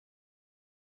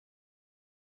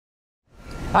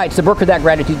Hi, it's the Brooker That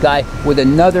Gratitude Guy with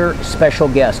another special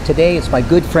guest. Today it's my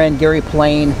good friend Gary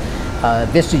Polain,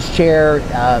 Vistage chair,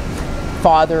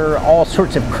 father, all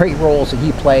sorts of great roles that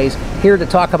he plays, here to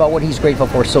talk about what he's grateful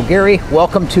for. So Gary,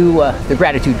 welcome to the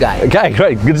Gratitude Guy. Okay,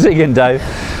 great. Good to see you again, Dave.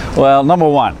 Well, number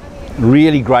one,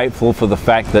 really grateful for the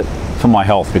fact that, for my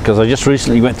health, because I just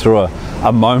recently went through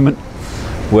a moment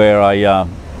where I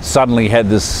suddenly had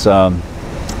this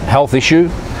health issue,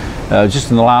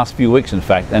 just in the last few weeks, in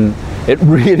fact, and it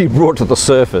really brought to the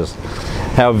surface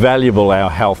how valuable our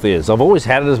health is. I've always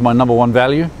had it as my number one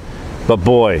value, but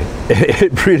boy,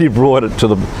 it really brought it to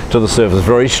the surface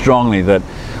very strongly that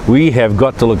we have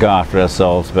got to look after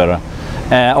ourselves better.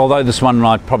 Although this one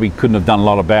I probably couldn't have done a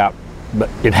lot about,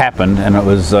 but it happened and it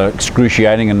was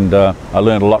excruciating, and I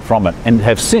learned a lot from it, and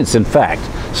have since, in fact,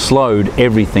 slowed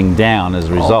everything down as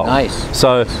a result. Oh, nice.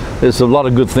 So there's a lot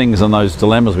of good things in those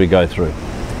dilemmas we go through.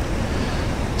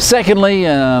 Secondly,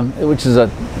 which is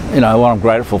what I'm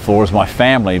grateful for, is my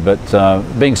family. But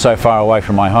being so far away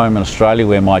from my home in Australia,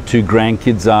 where my two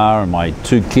grandkids are and my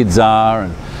two kids are,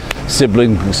 and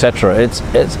siblings, etc.,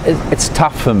 it's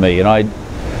tough for me. And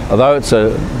although it's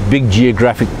a big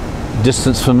geographic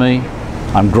distance for me,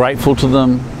 I'm grateful to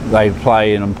them. They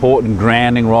play an important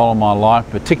grounding role in my life,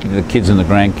 particularly the kids and the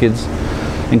grandkids,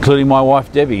 including my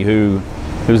wife Debbie,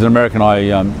 who's an American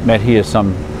I met here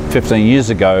some 15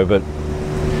 years ago. But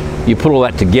you put all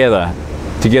that together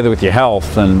with your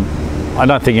health, and I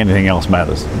don't think anything else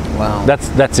matters. Wow.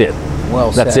 That's it.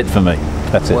 Well said. That's it for me.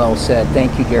 That's it. Well said.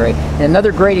 Thank you, Gary. And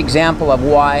another great example of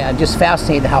why I'm just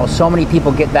fascinated how so many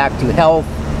people get back to health,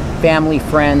 family,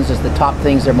 friends as the top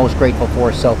things they're most grateful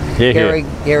for. So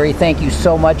Gary, thank you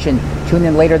so much, and tune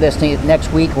in later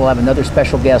next week. We'll have another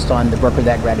special guest on the Brooker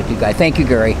That Gratitude Guy. Thank you,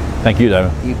 Gary. Thank you,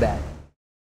 David. You bet.